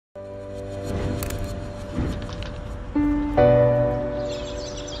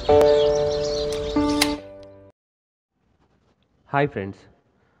Hi friends.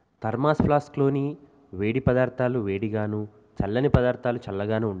 Thermos ఫ్లాస్క్‌లోని వేడి పదార్థాలు వేడిగాను, చల్లని పదార్థాలు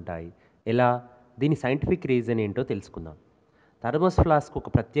చల్లగాను ఉంటాయి. ఎలా? దీని సైంటిఫిక్ రీజన్ ఏంటో తెలుసుకుందాం. థర్మోస్ ఫ్లాస్క్ ఒక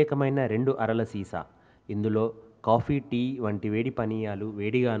ప్రత్యేకమైన 2 అరల సీసా. ఇందులో కాఫీ, టీ వంటి వేడి పానీయాలు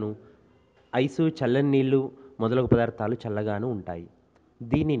వేడిగాను, ఐసు, చల్లని నీళ్లు మొదలగు పదార్థాలు చల్లగాను ఉంటాయి.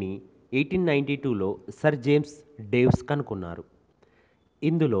 దీనిని 1892లో సర్ జేమ్స్ డేవ్స్ కనుక్కున్నారు.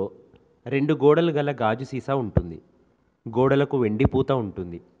 ఇందులో 2 గోడలు గల గాజు సీసా ఉంటుంది. గోడలకు వెండి పూత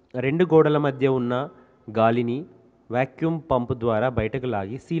ఉంటుంది. 2 గోడల మధ్య ఉన్న గాలిని వాక్యూమ్ పంపు ద్వారా బయటకు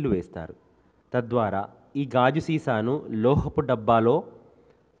లాగి సీలు వేస్తారు. తద్వారా ఈ గాజు సీసాను లోహపు డబ్బాలో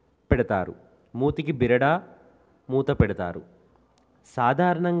పెడతారు. మూతికి బిరడా మూత పెడతారు.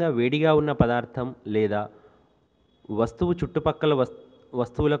 సాధారణంగా వేడిగా ఉన్న పదార్థం లేదా వస్తువు చుట్టుపక్కల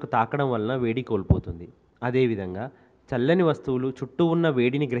వస్తువులకు తాకడం వలన వేడి కోల్పోతుంది. అదేవిధంగా చల్లని వస్తువులు చుట్టూ ఉన్న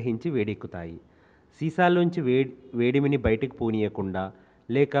వేడిని గ్రహించి వేడెక్కుతాయి. సీసాలోంచి వేడిమిని బయటకు పోనీయకుండా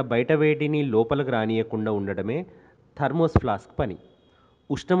లేక బయట వేడిని లోపలకు రానీయకుండా ఉండడమే థర్మోస్ ఫ్లాస్క్ పని.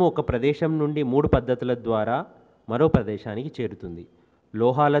 ఉష్ణము ఒక ప్రదేశం నుండి 3 పద్ధతుల ద్వారా మరో ప్రదేశానికి చేరుతుంది.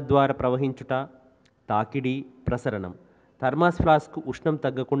 లోహాల ద్వారా ప్రవహించుట, తాకిడి, ప్రసరణం. థర్మాస్ ఫ్లాస్క్ ఉష్ణం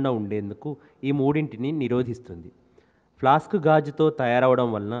తగ్గకుండా ఉండేందుకు ఈ మూడింటిని నిరోధిస్తుంది. ఫ్లాస్క్ గాజుతో తయారవడం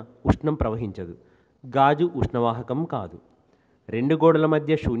వలన ఉష్ణం ప్రవహించదు. గాజు ఉష్ణవాహకం కాదు. 2 గోడల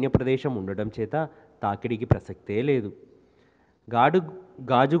మధ్య శూన్య ప్రదేశం ఉండడం చేత తాకిడికి ప్రసక్తే లేదు.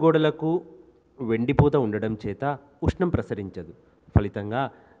 గాజు గోడలకు వెండిపూత ఉండడం చేత ఉష్ణం ప్రసరించదు. ఫలితంగా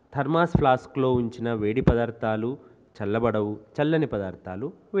థర్మాస్ ఫ్లాస్క్లో ఉంచిన వేడి పదార్థాలు చల్లబడవు, చల్లని పదార్థాలు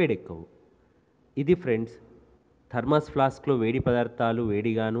వేడెక్కవు. ఇది ఫ్రెండ్స్, థర్మాస్ ఫ్లాస్క్లో వేడి పదార్థాలు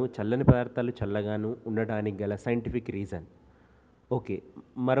వేడిగాను, చల్లని పదార్థాలు చల్లగాను ఉండడానికి గల సైంటిఫిక్ రీజన్. ఓకే,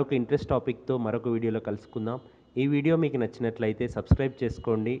 మరొక ఇంట్రెస్ట్ టాపిక్తో మరొక వీడియోలో కలుసుకుందాం. ఈ వీడియో మీకు నచ్చినట్లయితే సబ్స్క్రైబ్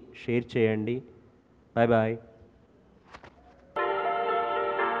చేసుకోండి, షేర్ చేయండి. Bye bye.